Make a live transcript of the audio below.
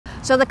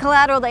So the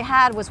collateral they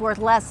had was worth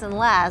less and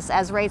less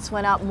as rates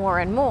went up more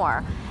and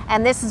more.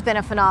 And this has been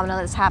a phenomenon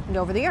that's happened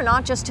over the year,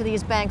 not just to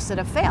these banks that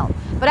have failed,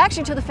 but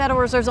actually to the Federal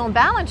Reserve's own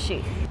balance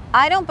sheet.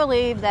 I don't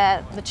believe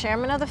that the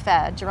chairman of the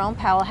Fed, Jerome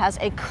Powell, has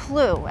a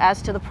clue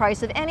as to the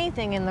price of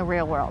anything in the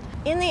real world.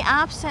 In the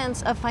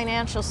absence of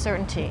financial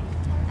certainty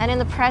and in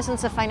the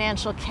presence of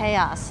financial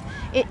chaos,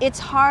 it's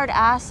hard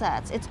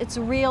assets, it's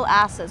real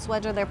assets,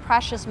 whether they're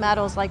precious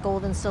metals like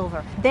gold and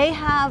silver. They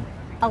have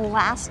a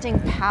lasting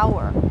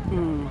power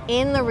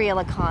in the real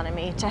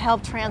economy to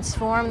help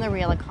transform the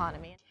real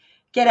economy.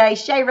 G'day,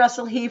 Shay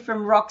Russell here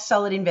from Rock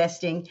Solid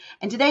Investing,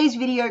 and today's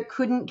video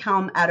couldn't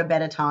come at a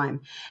better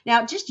time.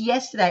 Now, just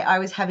yesterday I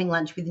was having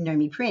lunch with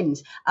Nomi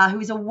Prins, who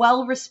is a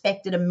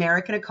well-respected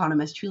American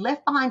economist who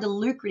left behind a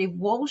lucrative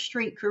Wall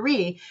Street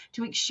career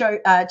to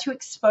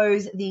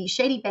expose the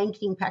shady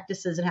banking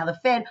practices and how the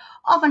Fed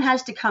often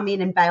has to come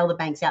in and bail the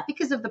banks out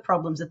because of the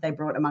problems that they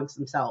brought amongst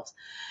themselves.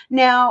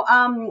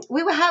 Now,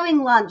 we were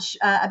having lunch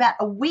about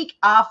a week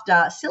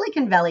after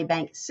Silicon Valley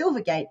Bank,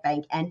 Silvergate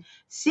Bank, and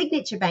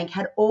Signature Bank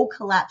had all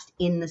collapsed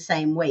in the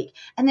same week.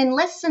 And then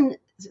less than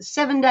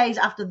 7 days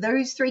after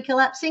those three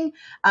collapsing,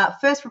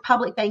 First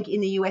Republic Bank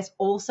in the US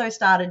also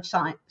started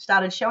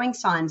showing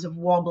signs of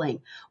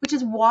wobbling, which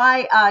is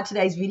why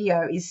today's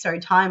video is so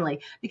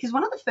timely. Because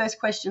one of the first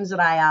questions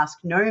that I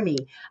asked Nomi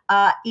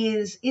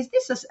is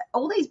this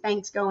all these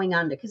banks going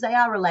under, because they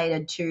are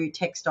related to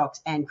tech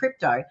stocks and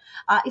crypto,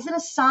 is it a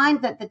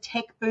sign that the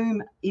tech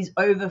boom is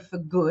over for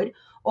good?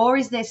 Or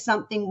is there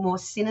something more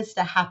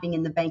sinister happening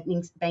in the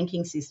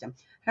banking system?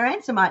 Her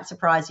answer might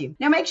surprise you.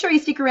 Now, make sure you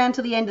stick around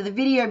to the end of the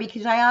video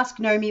because I asked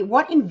Nomi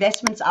what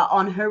investments are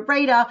on her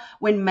radar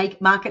when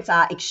markets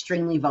are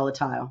extremely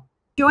volatile.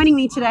 Joining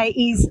me today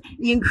is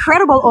the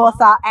incredible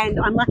author, and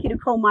I'm lucky to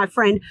call my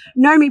friend,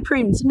 Nomi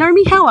Prins.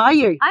 Nomi, how are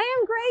you? I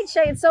am great,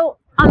 Shay. It's so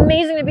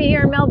amazing to be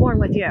here in Melbourne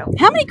with you.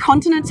 How many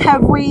continents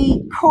have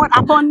we caught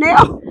up on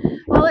now?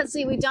 Well, let's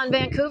see. We've done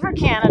Vancouver,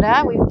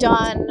 Canada. We've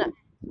done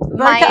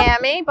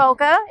Miami,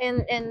 Boca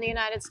in the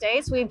United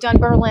States. We've done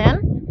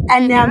Berlin.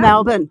 And now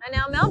Melbourne. And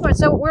now Melbourne.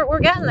 So we're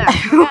getting there.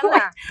 We're getting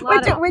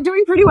there. We're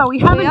doing pretty well. We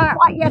haven't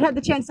quite yet had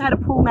the chance to have a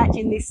pool match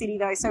in this city,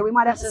 though, so we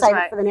might have to save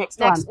it for the next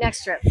one.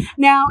 Next trip.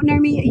 Now,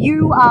 Nomi,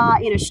 you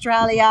are in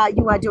Australia.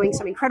 You are doing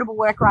some incredible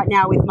work right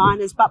now with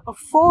miners. But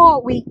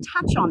before we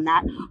touch on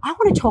that, I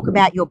want to talk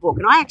about your book.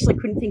 And I actually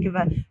couldn't think of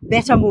a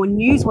better, more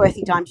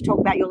newsworthy time to talk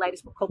about your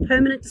latest book called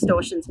Permanent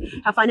Distortions,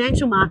 How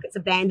Financial Markets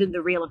Abandoned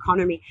the Real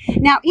Economy.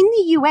 Now, in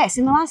the US,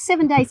 in the last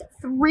 7 days,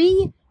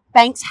 3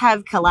 banks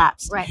have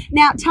collapsed. Right.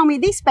 Now, tell me,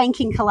 this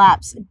banking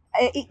collapse,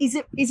 is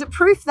it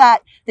proof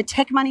that the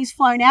tech money's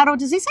flown out, or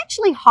does this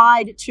actually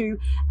hide to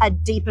a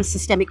deeper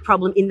systemic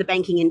problem in the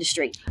banking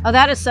industry? Oh,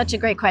 that is such a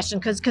great question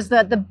because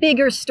the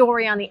bigger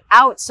story on the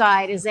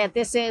outside is that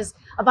this is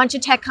a bunch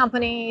of tech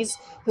companies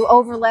who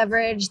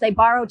over-leveraged, they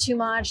borrowed too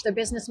much, their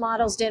business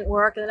models didn't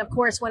work. And then, of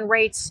course, when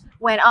rates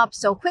went up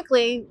so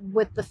quickly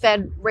with the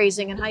Fed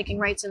raising and hiking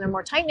rates and their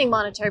more tightening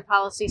monetary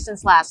policy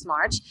since last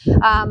March,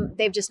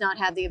 they've just not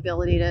had the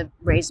ability to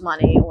raise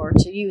money or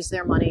to use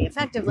their money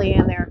effectively,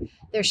 and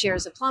their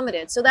shares have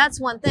plummeted. So that's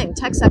one thing.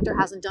 Tech sector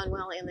hasn't done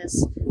well in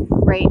this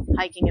rate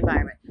hiking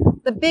environment.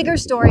 The bigger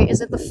story is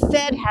that the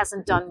Fed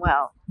hasn't done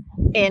well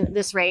in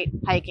this rate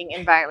hiking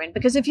environment.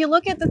 Because if you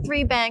look at the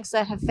 3 banks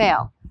that have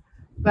failed,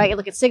 right, you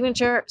look at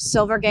Signature,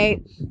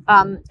 Silvergate,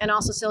 and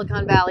also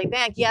Silicon Valley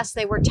Bank, yes,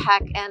 they were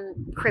tech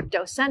and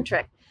crypto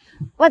centric,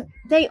 but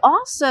they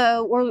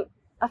also were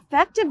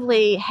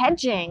effectively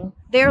hedging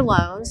their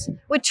loans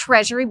with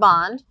treasury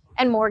bond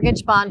and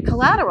mortgage bond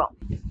collateral.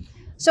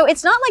 So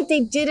it's not like they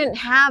didn't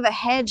have a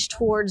hedge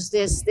towards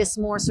this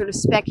more sort of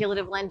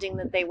speculative lending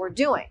that they were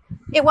doing.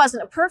 It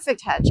wasn't a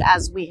perfect hedge,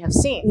 as we have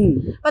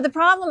seen. But the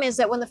problem is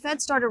that when the Fed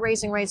started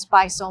raising rates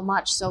by so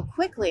much so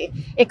quickly,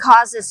 it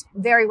caused this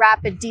very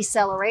rapid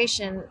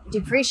depreciation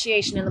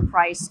in the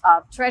price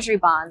of treasury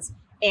bonds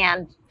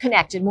and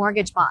connected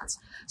mortgage bonds.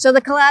 So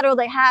the collateral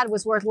they had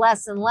was worth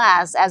less and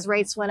less as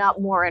rates went up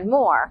more and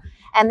more.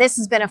 And this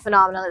has been a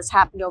phenomenon that's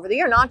happened over the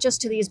year, not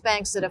just to these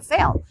banks that have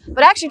failed,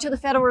 but actually to the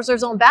Federal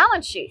Reserve's own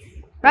balance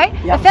sheet, right?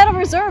 Yep. The Federal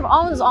Reserve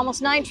owns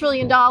almost $9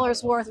 trillion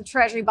worth of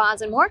treasury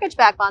bonds and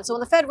mortgage-backed bonds. So when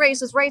the Fed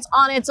raises rates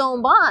on its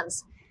own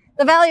bonds,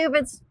 the value of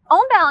its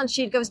own balance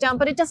sheet goes down,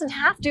 but it doesn't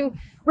have to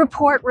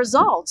report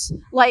results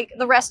like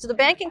the rest of the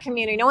banking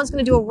community. No one's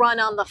going to do a run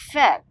on the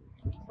Fed.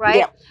 Right?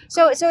 Yeah.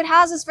 So it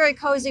has this very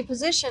cozy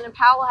position, and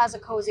Powell has a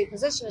cozy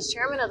position as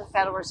chairman of the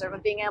Federal Reserve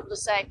of being able to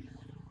say,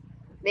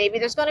 maybe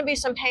there's going to be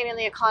some pain in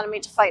the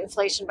economy to fight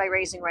inflation by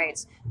raising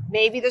rates.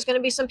 Maybe there's going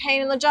to be some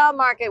pain in the job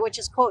market, which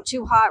is, quote,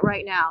 too hot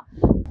right now.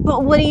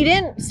 But what he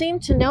didn't seem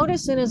to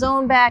notice in his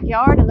own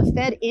backyard, and the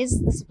Fed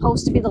is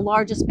supposed to be the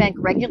largest bank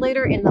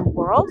regulator in the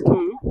world,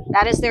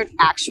 that is their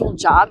actual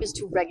job, is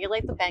to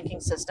regulate the banking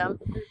system,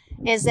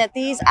 is that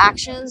these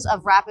actions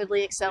of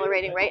rapidly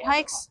accelerating rate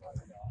hikes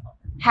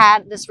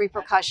had this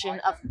repercussion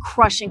of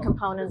crushing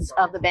components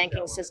of the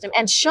banking system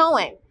and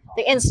showing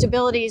the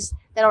instabilities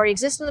that already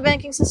exist in the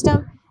banking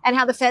system and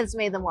how the Fed's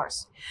made them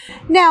worse.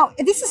 Now,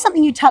 this is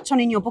something you touch on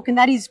in your book, and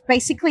that is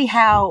basically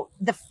how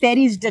the Fed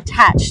is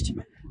detached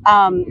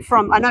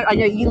from, I know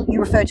you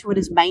refer to it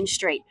as Main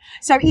Street.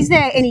 So is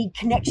there any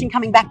connection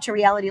coming back to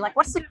reality? Like,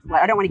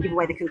 I don't want to give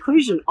away the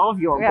conclusion of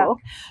your book,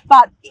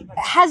 but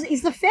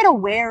is the Fed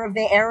aware of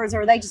their errors,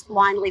 or are they just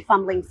blindly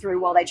fumbling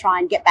through while they try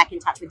and get back in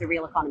touch with the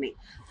real economy?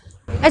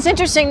 It's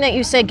interesting that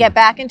you say get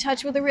back in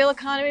touch with the real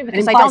economy,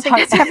 because I don't think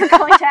that's ever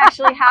going to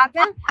actually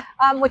happen,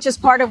 which is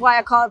part of why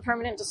I call it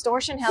permanent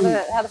distortion, how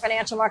the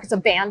financial markets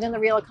abandon the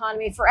real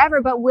economy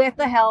forever, but with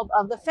the help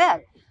of the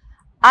Fed.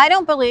 I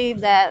don't believe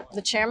that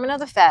the chairman of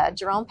the Fed,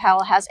 Jerome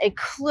Powell, has a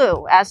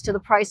clue as to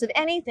the price of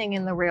anything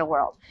in the real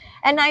world.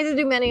 And neither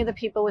do many of the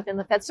people within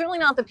the Fed, certainly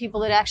not the people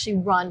that actually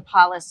run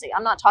policy.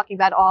 I'm not talking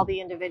about all the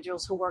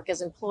individuals who work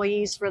as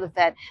employees for the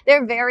Fed.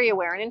 They're very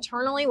aware, and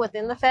internally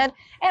within the Fed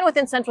and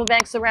within central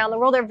banks around the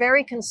world, they're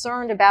very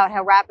concerned about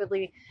how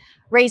rapidly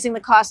raising the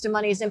cost of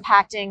money is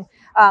impacting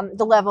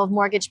the level of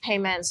mortgage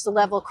payments, the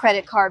level of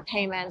credit card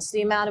payments,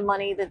 the amount of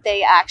money that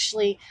they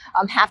actually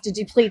have to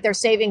deplete their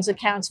savings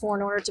accounts for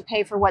in order to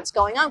pay for what's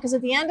going on. Because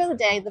at the end of the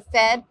day, the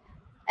Fed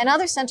and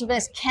other central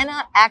banks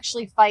cannot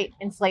actually fight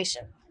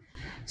inflation.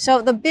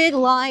 So the big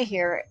lie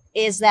here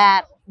is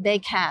that they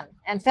can.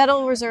 And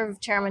Federal Reserve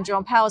Chairman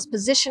Jerome Powell has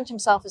positioned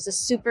himself as a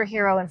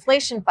superhero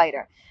inflation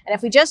fighter. And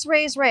if we just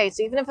raise rates,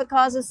 even if it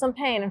causes some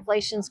pain,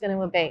 inflation's going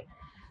to abate.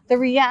 The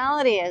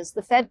reality is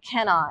the Fed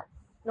cannot,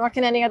 nor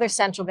can any other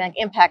central bank,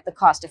 impact the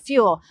cost of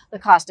fuel, the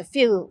cost of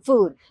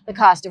food, the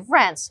cost of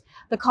rents,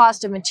 the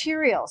cost of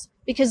materials,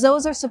 because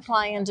those are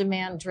supply and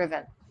demand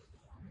driven.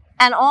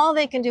 And all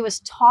they can do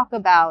is talk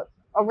about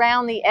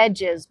around the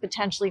edges,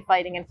 potentially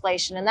fighting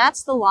inflation. And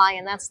that's the lie,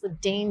 and that's the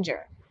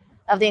danger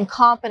of the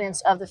incompetence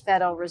of the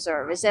Federal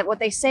Reserve, is that what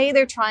they say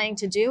they're trying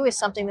to do is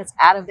something that's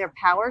out of their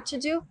power to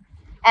do.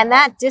 And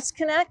that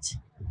disconnect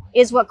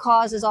is what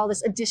causes all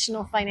this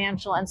additional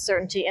financial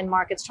uncertainty in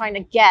markets, trying to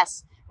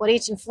guess what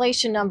each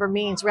inflation number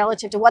means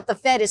relative to what the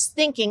Fed is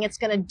thinking it's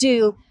going to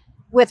do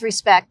with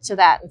respect to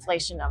that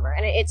inflation number.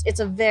 And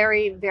it's a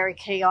very, very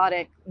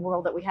chaotic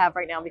world that we have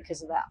right now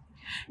because of that.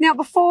 Now,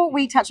 before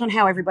we touch on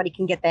how everybody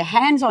can get their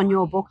hands on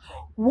your book,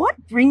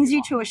 what brings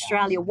you to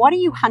Australia? What are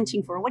you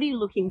hunting for? What are you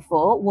looking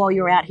for while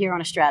you're out here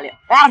in Australia?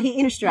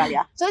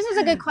 So this is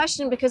a good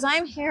question, because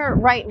I'm here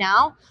right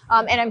now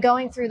and I'm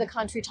going through the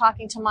country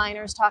talking to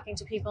miners, talking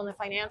to people in the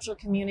financial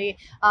community,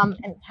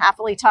 and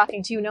happily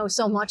talking to you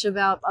so much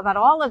about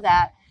all of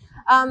that,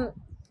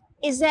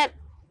 is that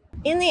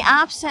in the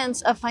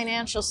absence of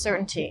financial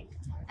certainty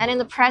and in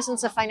the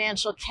presence of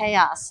financial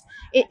chaos,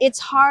 it's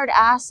hard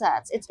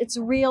assets, it's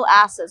real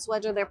assets,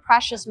 whether they're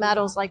precious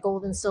metals like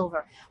gold and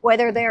silver,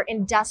 whether they're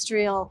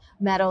industrial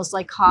metals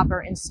like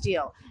copper and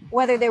steel,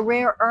 whether they're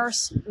rare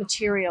earth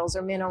materials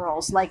or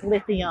minerals like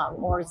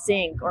lithium or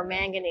zinc or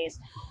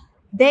manganese.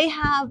 They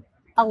have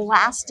a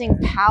lasting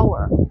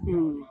power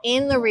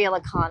in the real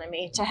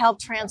economy to help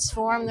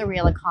transform the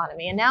real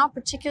economy. And now,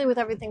 particularly with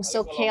everything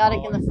so chaotic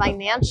in the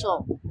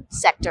financial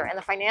sector and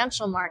the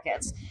financial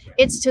markets,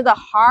 it's to the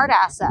hard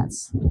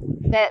assets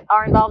that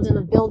are involved in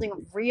the building of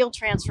real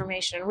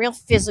transformation and real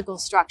physical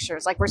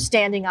structures like we're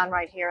standing on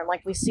right here and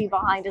like we see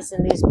behind us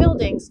in these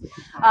buildings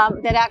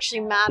that actually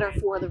matter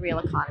for the real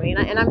economy.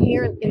 And I'm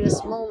here in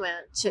this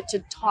moment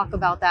to talk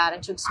about that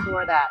and to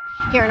explore that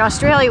here in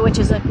Australia, which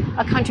is a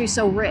country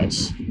so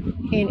rich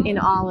in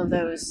all of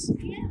those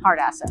hard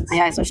assets.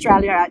 Yes,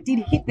 Australia did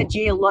hit the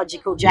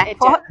geological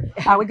jackpot.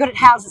 We got it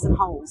houses and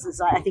holes,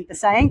 is I think the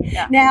saying.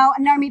 Yeah. Now,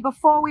 Nomi,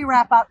 before we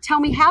wrap up, tell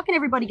me, how can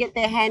everybody get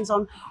their hands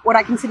on what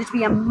I consider to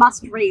be a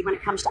must-read when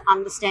it comes to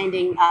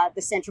understanding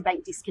the central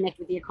bank disconnect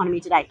with the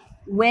economy today?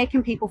 Where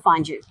can people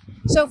find you?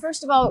 So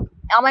first of all,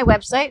 on my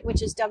website,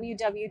 which is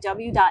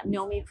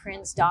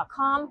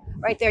www.nomiprins.com,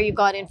 right there you've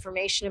got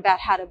information about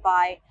how to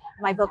buy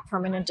my book,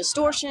 Permanent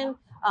Distortion,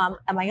 and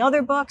my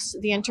other books,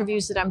 the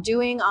interviews that I'm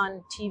doing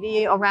on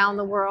TV around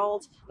the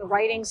world, the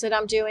writings that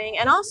I'm doing.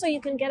 And also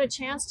you can get a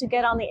chance to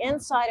get on the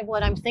inside of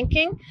what I'm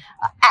thinking,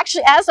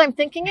 actually as I'm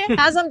thinking it,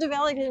 as I'm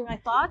developing my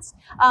thoughts,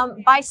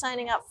 by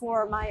signing up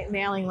for my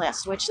mailing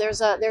list, which there's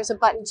a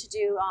button to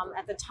do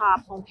at the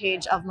top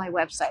homepage of my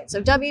website.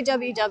 So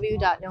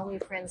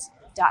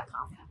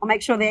www.nomiprins.com. I'll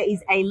make sure there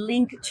is a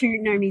link to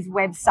Nomi's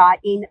website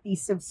in the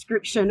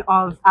subscription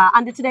of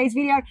under today's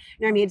video.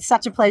 Nomi, it's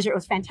such a pleasure. It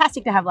was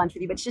fantastic to have lunch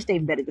with you, but it's just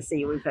even better to see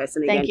you in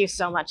person again. Thank you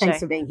so much. Thanks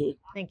for being here.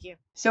 Thank you.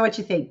 So what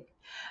you think?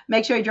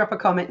 Make sure you drop a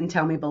comment and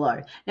tell me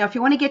below. Now, if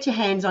you want to get your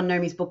hands on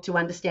Nomi's book to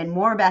understand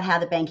more about how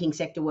the banking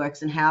sector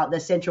works and how the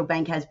central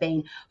bank has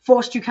been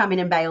forced to come in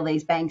and bail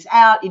these banks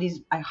out,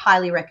 I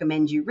highly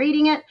recommend you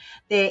reading it.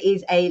 There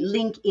is a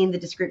link in the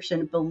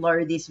description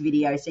below this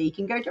video, so you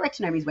can go direct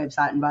to Nomi's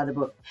website and buy the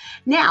book.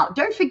 Now,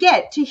 don't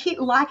forget to hit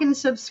like and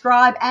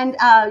subscribe, and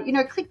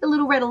click the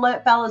little red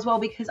alert bell as well,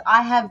 because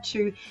I have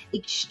two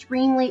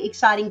extremely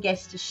exciting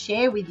guests to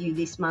share with you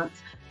this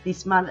month,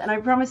 and I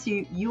promise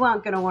you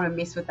aren't going to want to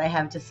miss what they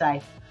have to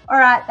say. All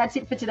right, that's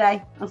it for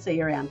today. I'll see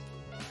you around.